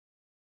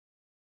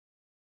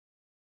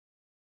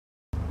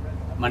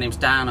My name's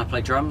Dan, I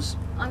play drums.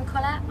 I'm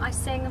Colette, I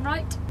sing and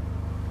write.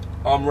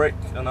 I'm Rick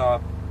and I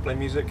play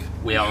music.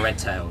 We are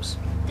RedTails.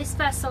 This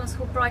first song is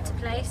called Brighter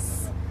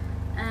Place.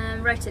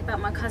 Wrote it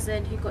about my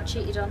cousin who got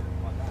cheated on.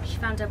 She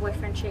found her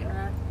boyfriend cheating on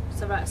her,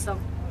 so I wrote a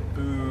song.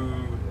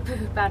 Boo.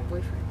 Boo, bad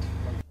boyfriend.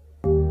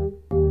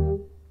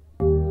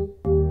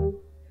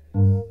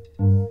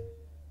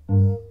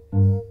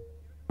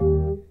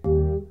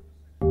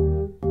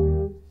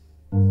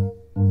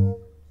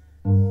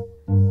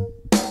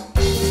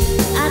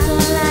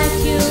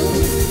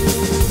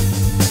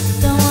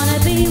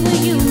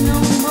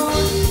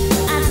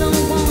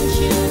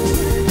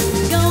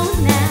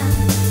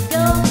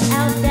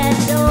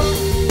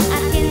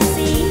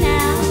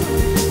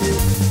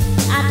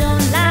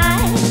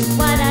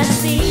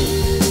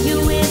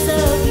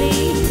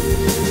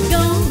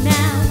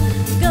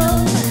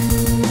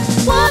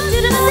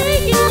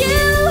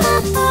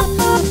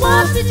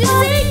 Did you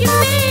say you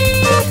me?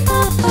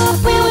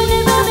 We were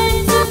never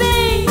meant to be.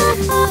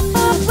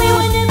 We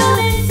were never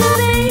meant to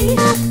be.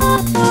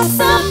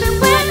 Something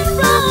went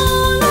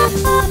wrong.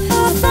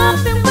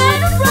 Something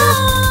went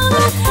wrong.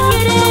 You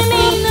didn't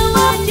mean the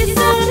word you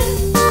said.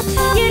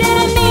 You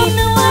didn't mean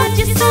the word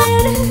you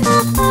said.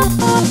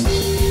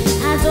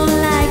 I don't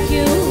like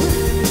you.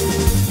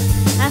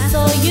 I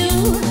saw you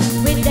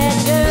with that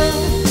girl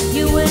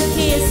you were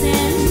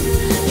kissing.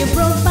 You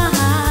broke my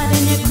heart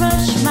and you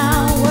crushed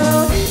my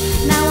world.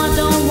 Now I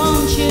don't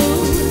want you,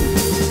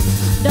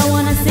 don't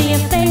wanna see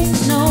your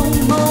face no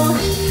more.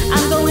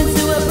 I'm going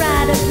to a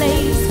brighter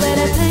place where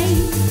the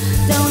pain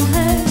don't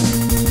hurt.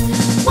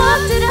 What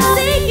did I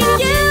see in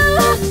you?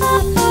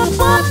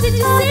 What did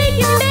you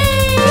see in me?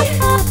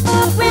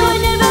 We were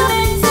never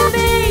meant to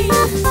be.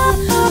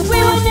 We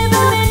were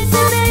never meant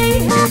to be.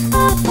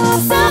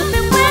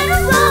 Something went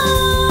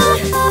wrong.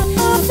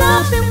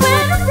 Something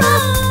went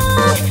wrong.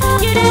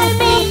 You didn't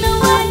mean the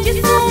word you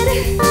said.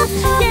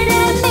 You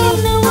didn't mean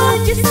the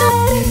word you said.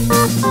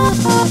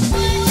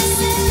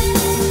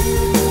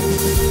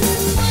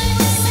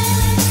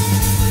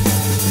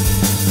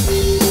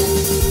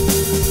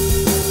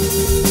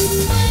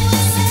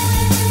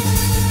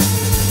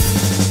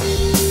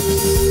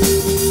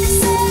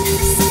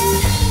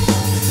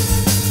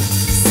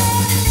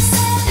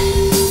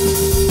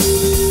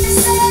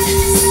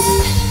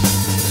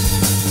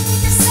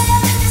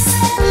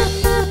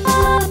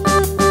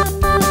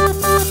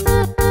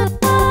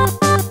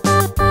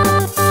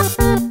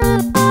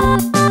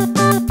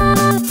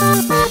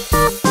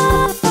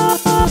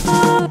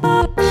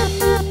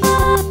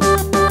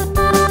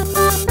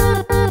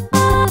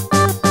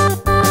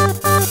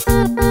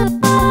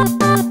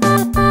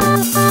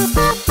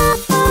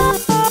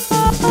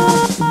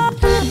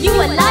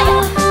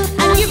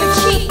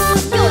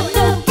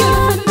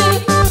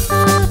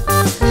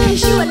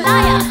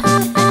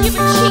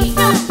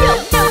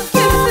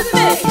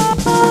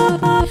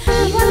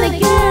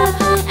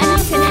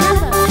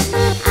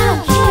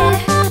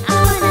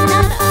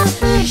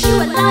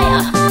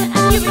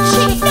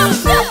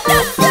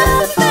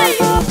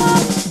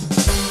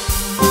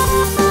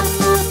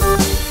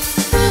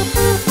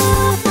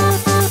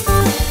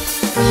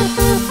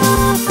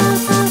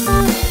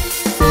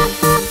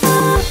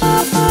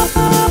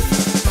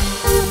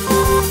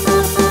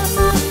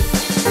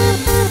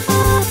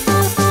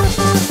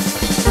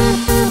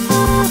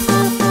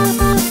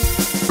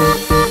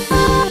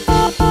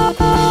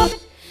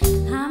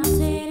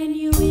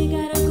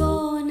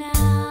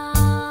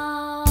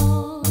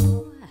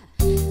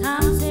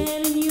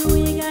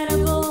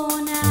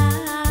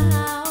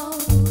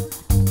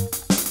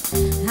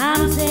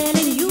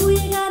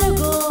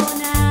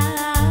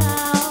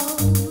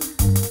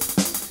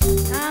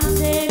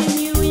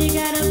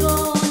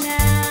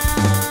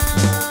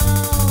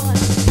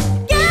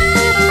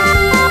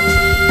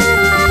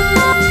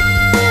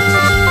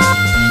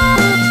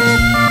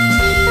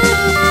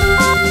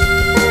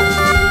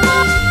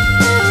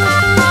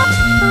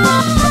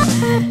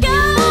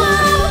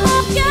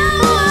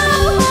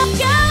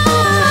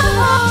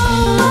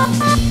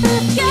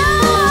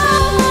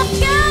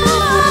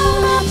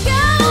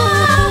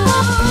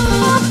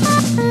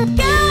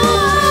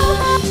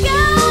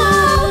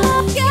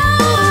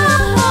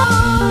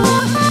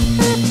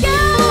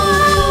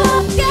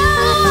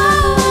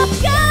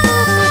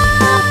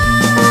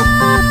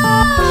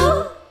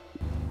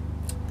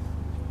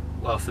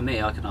 Well, for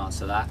me, I can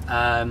answer that.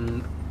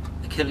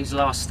 Achilles'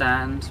 Last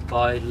Stand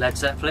by Led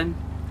Zeppelin,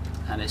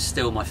 and it's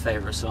still my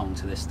favourite song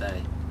to this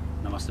day.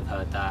 And I must have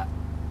heard that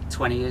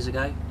 20 years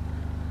ago.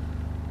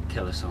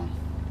 Killer song.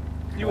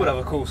 You would have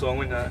a cool song,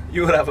 wouldn't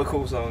you? You would have a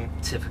cool song.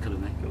 Typical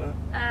of me.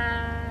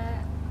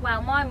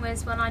 Well, mine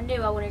was when I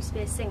knew I wanted to be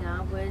a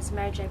singer, was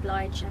Mary J.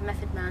 Blige and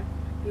Method Man,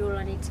 You're All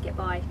I Need to Get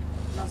By,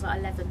 when I was like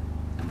 11.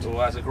 Oh,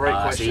 that's a great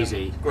question. That's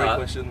easy. Great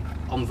question.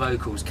 On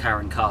vocals,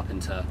 Karen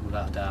Carpenter,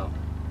 without a doubt.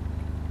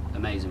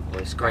 Amazing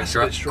voice.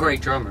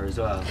 Great drummer as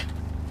well.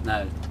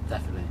 No,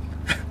 definitely.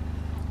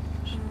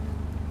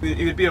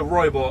 He would be a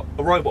robot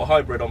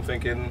hybrid, I'm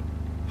thinking.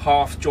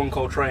 Half John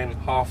Coltrane,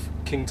 half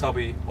King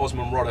Tubby,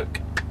 Osmond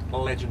Roddick.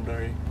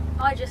 legendary.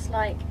 I just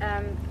like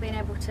being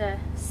able to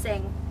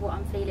sing what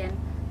I'm feeling,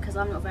 because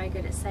I'm not very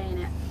good at saying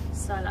it,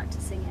 so I like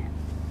to sing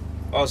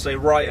it. I'd say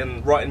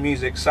writing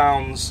music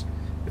sounds.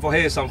 If I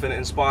hear something that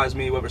inspires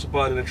me, whether it's a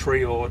bird in a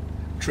tree or a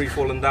tree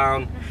falling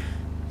down,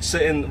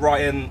 sitting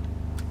writing,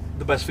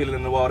 the best feeling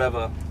in the world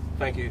ever.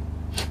 Thank you.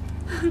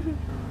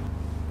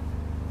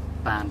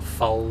 Band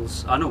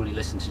Foals. I normally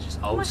listen to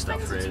just old My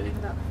stuff friends are really.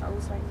 talking about the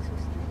Foals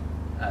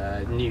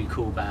recently. New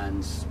cool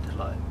bands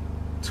like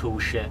Tall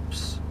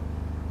Ships.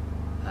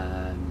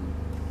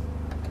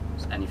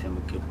 Anything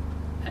with good,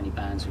 any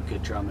bands with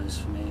good drummers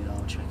for me that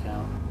I'll check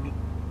out.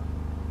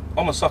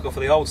 I'm a sucker for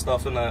the old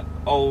stuff and the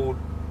old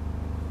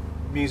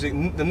music.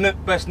 The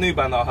best new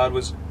band that I heard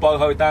was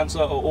Boho Dancer,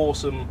 an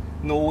awesome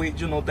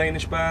Norwegian or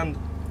Danish band.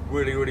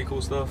 Really, really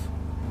cool stuff.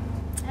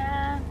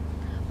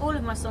 All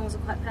of my songs are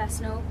quite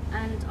personal,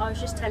 and I was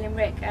just telling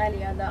Rick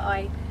earlier that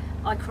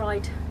I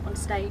cried on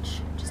stage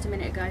just a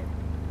minute ago.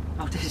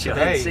 Oh, did you? I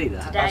didn't see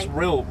that. Today. That's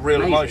real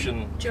Amazing.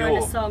 emotion. During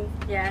Pure. a song,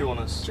 yeah.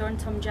 Pureness. During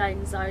Tom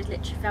Jones, I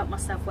literally felt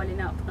myself welling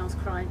up and I was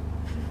crying.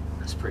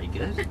 That's pretty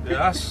good. Yeah,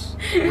 that's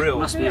real.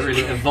 Must be a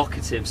really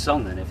evocative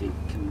song then, if you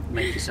can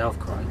make yourself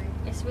cry.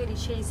 It's really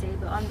cheesy,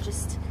 but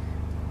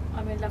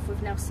I'm in love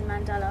with Nelson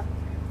Mandela,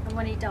 and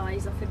when he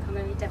dies, I think I'm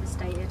going to be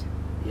devastated.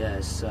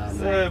 Yes.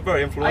 Yeah,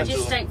 very I influential.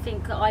 just don't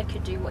think that I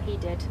could do what he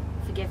did.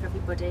 Forgive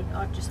everybody.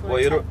 I just want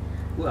Well, to.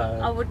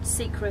 Well, I would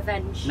seek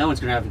revenge. no one's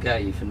going to have a go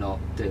at you for not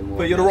doing what.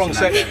 But you're the wrong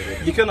Nelson sex. Mandela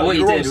did. You couldn't. What You're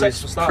he the wrong did sex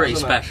for was starters, pretty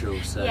isn't it?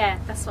 special. So. Yeah,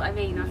 that's what I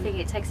mean. I think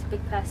it takes a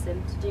big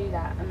person to do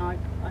that, and I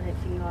don't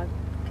think I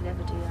could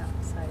ever do that.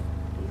 So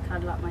he's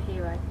kind of like my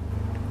hero.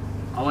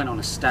 I went on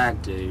a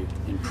stag do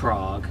in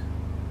Prague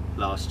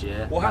last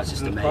year. What That's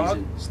happened just in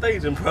amazing. Prague?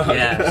 Stays in Prague.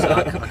 Yeah, so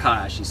I can't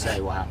actually say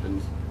what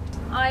happened.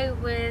 I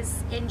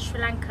was in Sri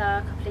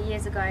Lanka a couple of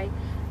years ago,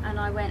 and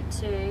I went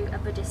to a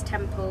Buddhist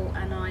temple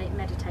and I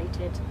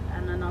meditated,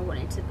 and then I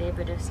wanted to be a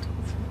Buddhist.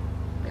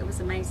 It was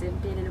amazing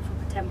being in a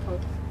proper temple.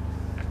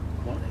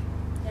 Quality.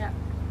 Yeah.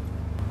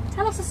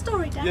 Tell us a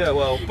story, Dad. Yeah,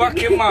 well, back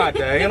in my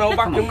day, back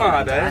Come in on,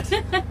 my Dad.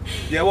 day.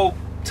 Yeah, well,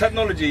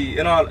 technology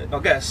in our, I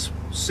guess,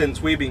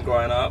 since we've been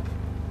growing up,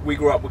 we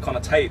grew up with kind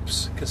of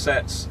tapes,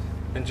 cassettes,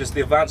 and just the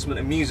advancement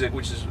in music,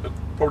 which is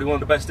probably one of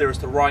the best eras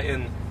to write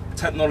in.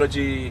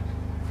 Technology,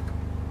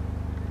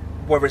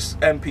 whether it's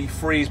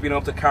MP3s, being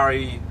able to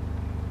carry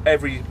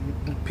every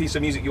piece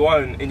of music you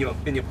own in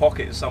your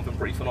pocket is something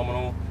pretty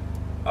phenomenal.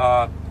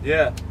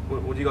 Yeah,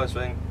 what do you guys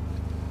think?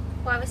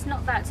 Well, it's not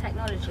about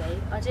technology.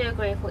 I do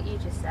agree with what you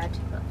just said,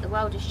 but the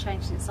world has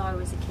changed since I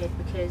was a kid,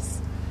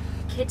 because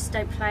kids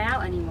don't play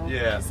out anymore.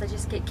 Yeah. Because they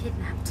just get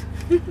kidnapped.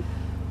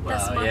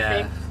 That's Well, my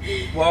yeah.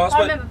 thing. Well,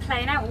 I remember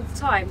playing out all the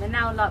time, and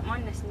now like my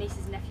nieces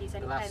and nephews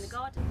only Well, play in the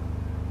garden.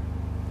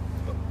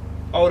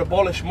 I would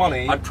abolish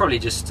money. I'd probably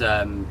just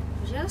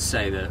Yeah.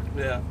 say that.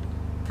 Yeah.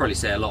 Probably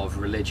say a lot of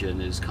religion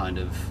is kind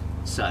of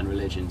certain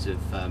religions have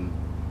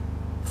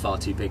far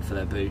too big for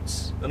their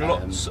boots. And a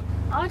lot.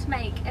 I'd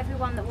make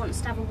everyone that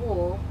wants to have a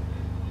war,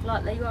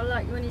 like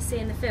when you see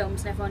in the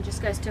films, and everyone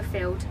just goes to a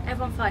field.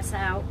 Everyone fights it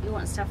out. Who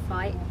wants to have a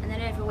fight, and then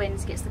whoever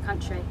wins gets the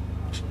country.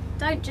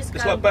 Don't just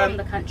It's go like and bare- bomb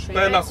the country.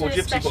 bare Go knuckle to a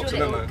gypsy special boxing,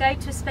 little, isn't go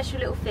to a special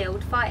little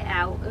field, fight it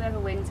out. Whoever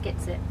wins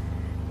gets it.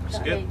 It's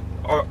Do you know good.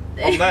 what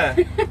I'm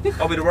there.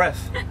 I'll be the ref.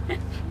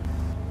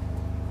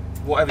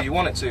 Whatever you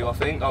want it to, I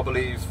think. I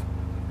believe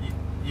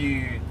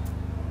you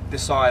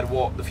decide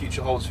what the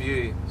future holds for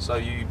you. So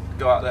you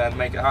go out there and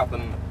make it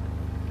happen. I mean?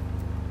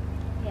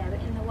 Yeah, but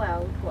in the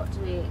world, what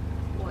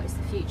is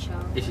the future?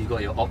 If you've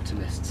got your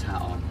optimist's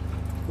hat on.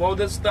 Well,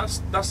 that's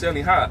the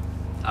only hat.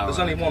 Oh, There's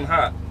right, only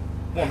okay.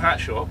 one hat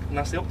shop, and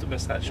that's the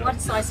Optimist hat shop. One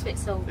size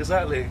fits all.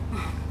 Exactly.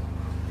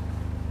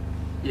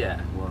 Yeah,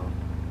 well.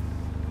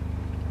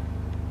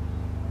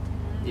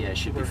 Yeah, it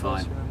should be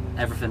fine.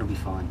 Everything will be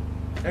fine.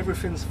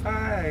 Everything's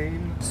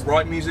fine.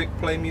 Write music,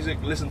 play music,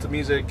 listen to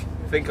music,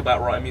 think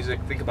about writing music,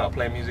 think about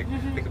playing music,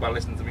 think about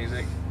listening to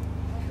music.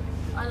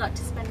 I like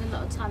to spend a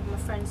lot of time with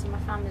my friends and my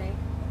family.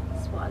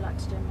 That's what I like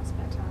to do in my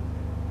spare time.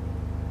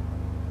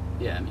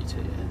 Yeah, me too,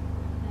 yeah.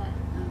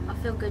 Yeah. I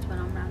feel good when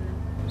I'm around them.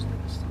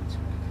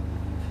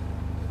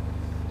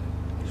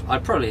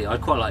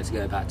 I'd quite like to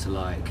go back to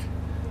like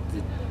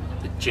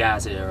the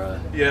jazz era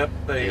Yeah,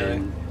 there you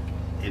go.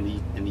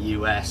 in the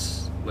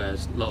US, where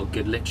there's a lot of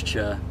good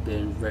literature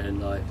being written,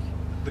 like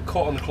The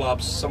Cotton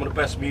Clubs, some of the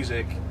best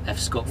music. F.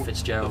 Scott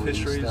Fitzgerald and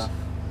histories. stuff.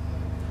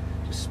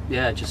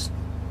 Just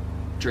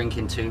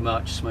drinking too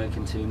much,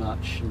 smoking too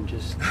much, and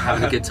just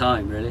having a good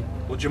time, really.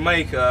 Well,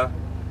 Jamaica,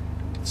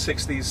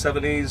 60s,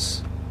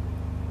 70s,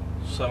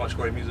 so much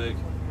great music.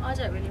 I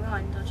don't really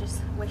mind. I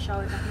just wish I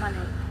would have money.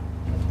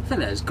 I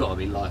think there's got to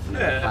be life on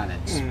other Yeah.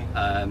 planets,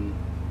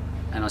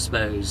 and I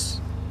suppose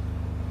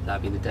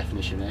that'd be the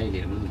definition of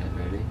alien, wouldn't it?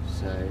 Really.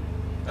 So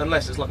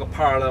Unless it's like a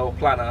parallel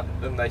planet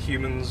and they're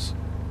humans.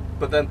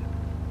 But then,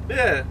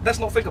 yeah, let's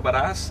not think about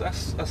that.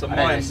 That's a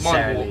mind warp.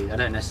 I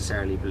don't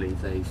necessarily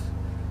believe they've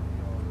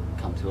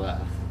come to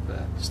Earth,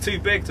 but It's too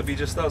big to be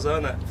just us,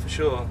 isn't it? For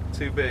sure.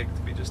 Too big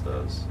to be just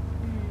us.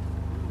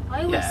 I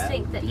always yeah,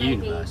 think that the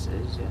maybe universe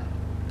is, yeah.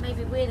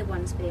 maybe we're the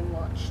ones being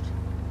watched.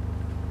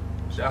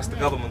 That's the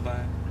government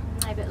though.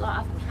 No, but like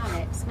other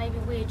planets, maybe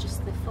we're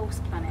just the false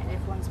planet.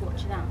 Everyone's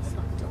watching us,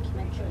 like a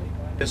documentary.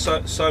 There's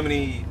so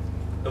many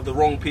of the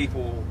wrong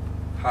people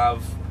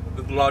have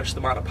the largest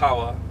amount of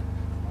power,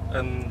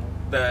 and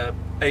they're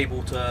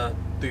able to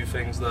do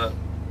things that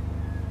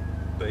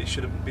they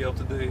shouldn't be able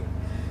to do.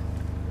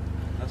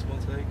 That's my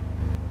take.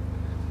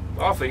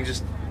 But I think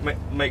just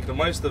make the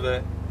most of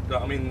it.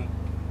 I mean,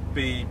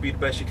 be the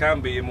best you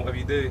can be in whatever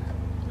you do.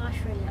 Life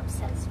really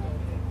upsets me.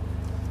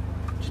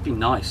 Just be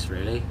nice,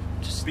 really.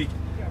 Just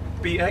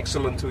Be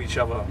excellent to each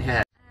other.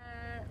 yeah.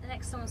 The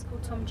next song is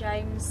called Tom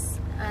Jones.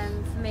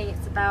 For me,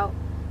 it's about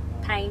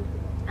pain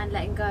and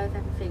letting go of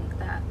everything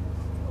that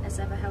has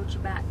ever held you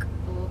back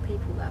or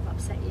people that have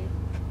upset you.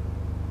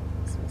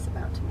 That's what it's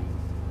about to me.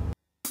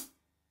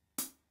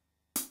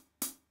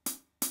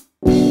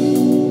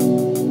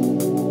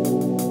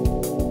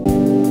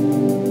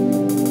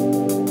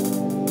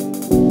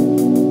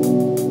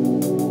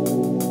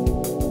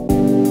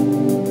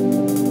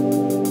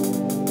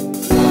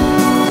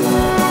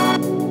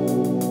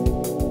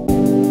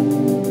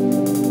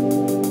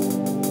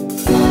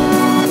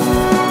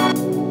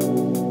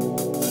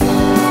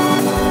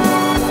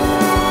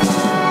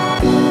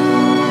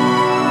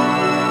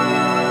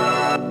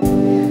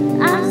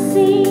 I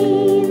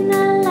see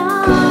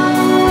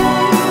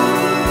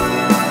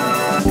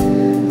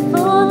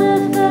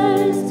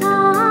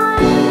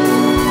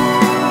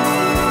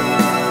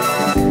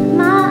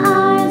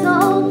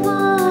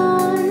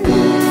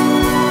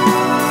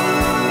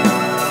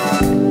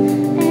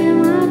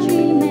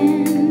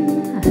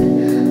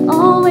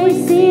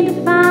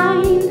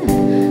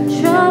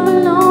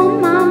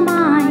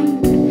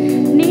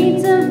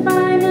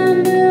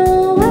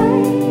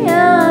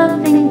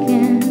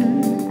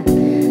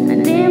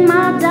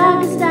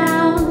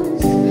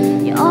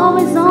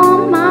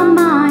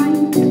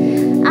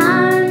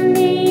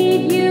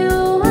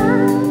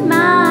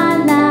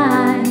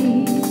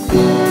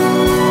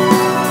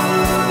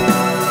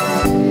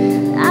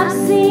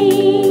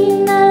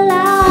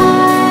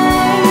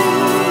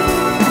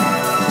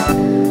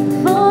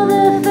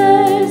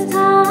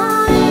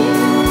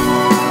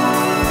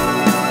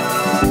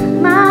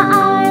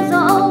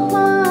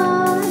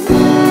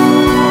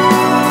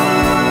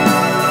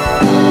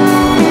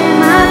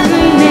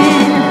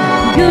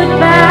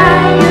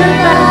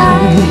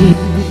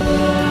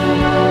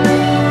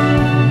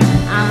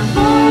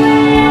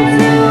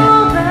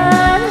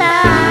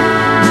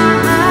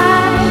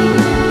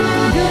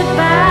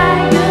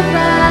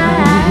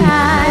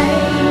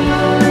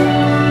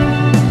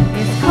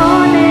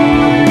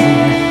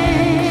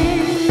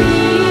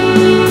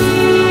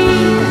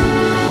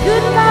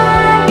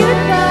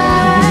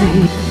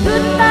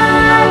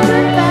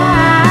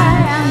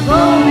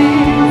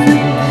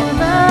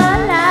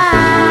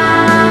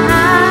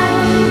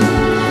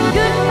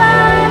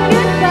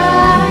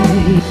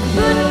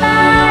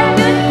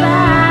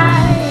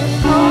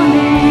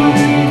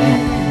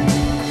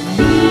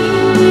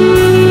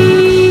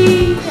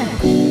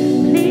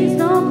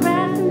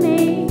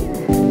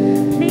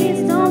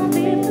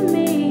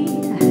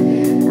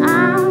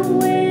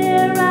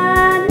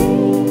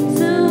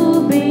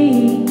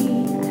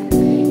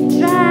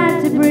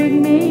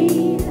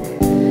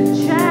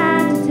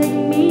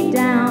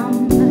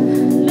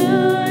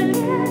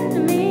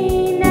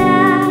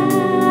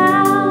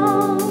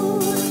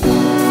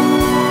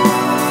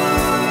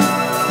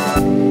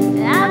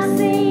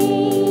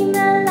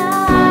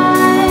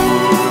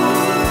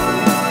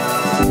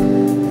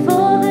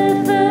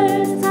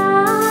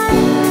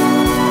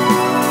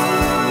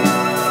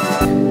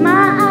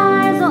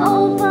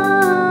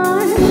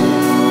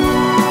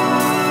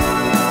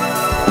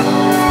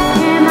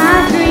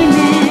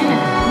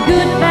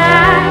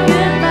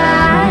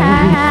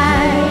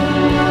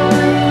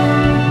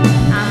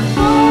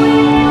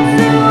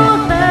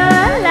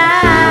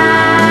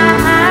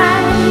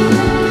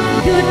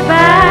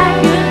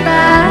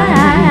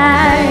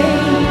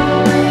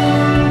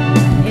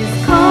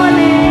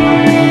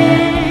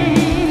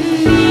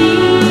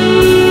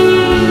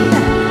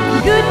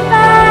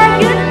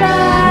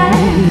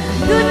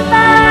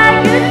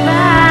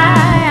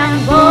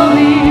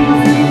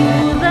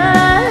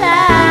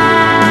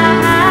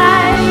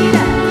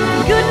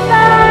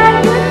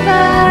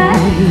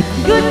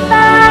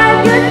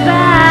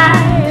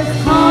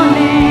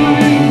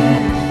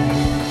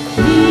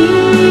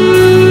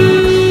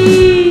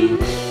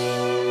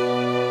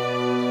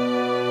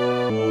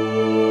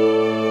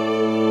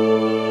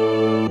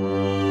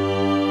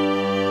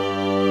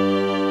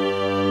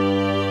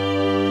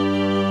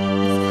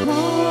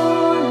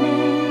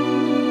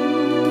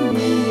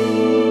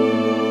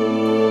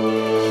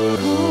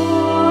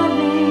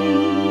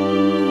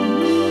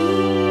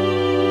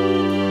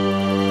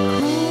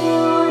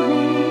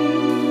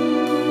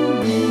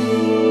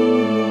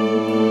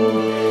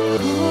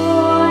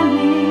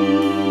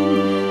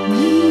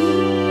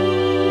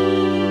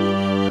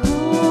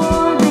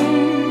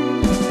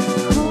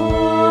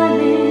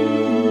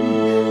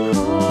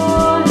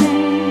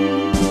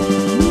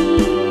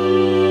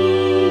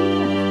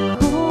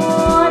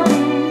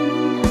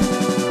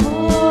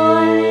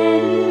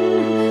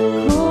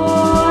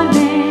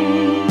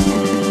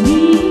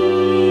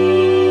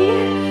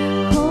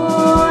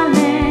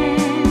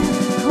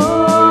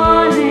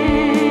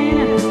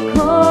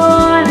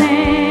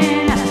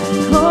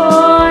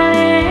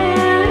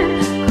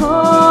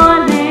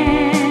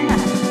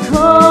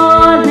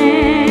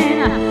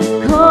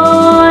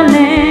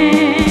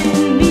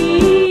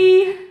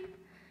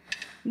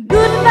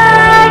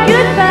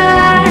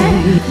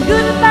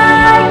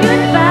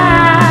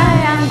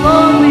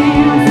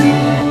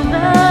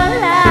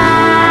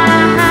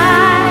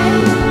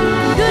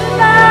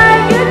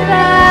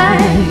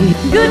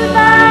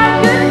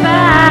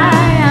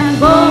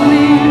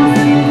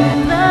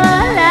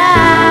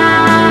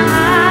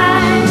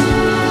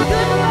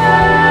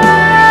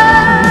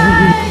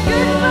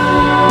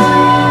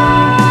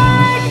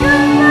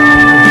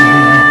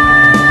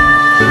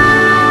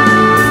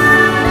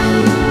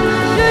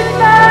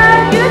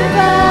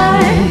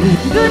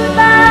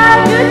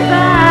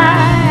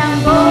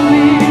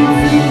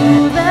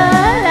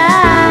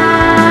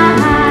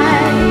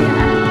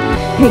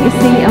Can't you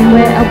see I'm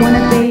where I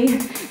wanna be?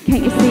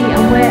 Can't you see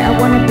I'm where I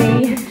wanna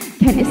be?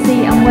 Can't you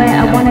see I'm where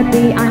I wanna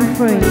be? I'm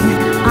free.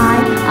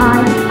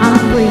 I'm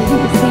free.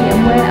 Can't you see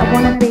I'm where I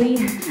wanna be?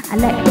 I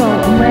let go.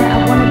 I'm where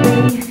I wanna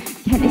be.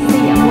 Can't you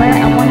see I'm where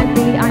I wanna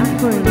be? I'm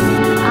free. I'm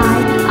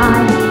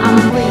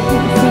free.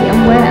 Can't you see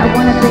I'm where I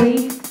wanna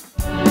be?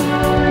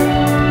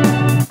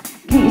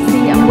 Can't you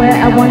see I'm where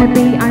I wanna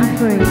be? I'm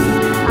free.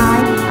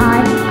 I'm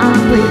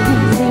free.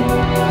 Can't you see?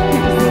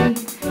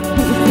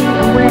 Can't you see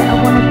I'm where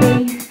I wanna be?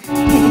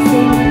 Can't you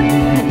see?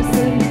 Can't you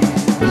see?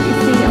 Can't you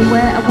see I'm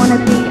where I wanna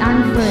be? I'm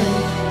free.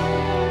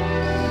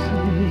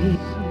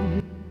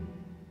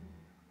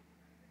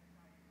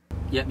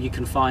 Yep, you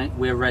can find,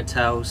 we're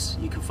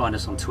RedTails. You can find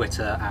us on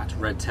Twitter at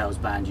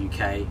RedTails Band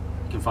UK. You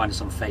can find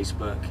us on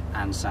Facebook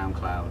and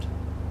SoundCloud.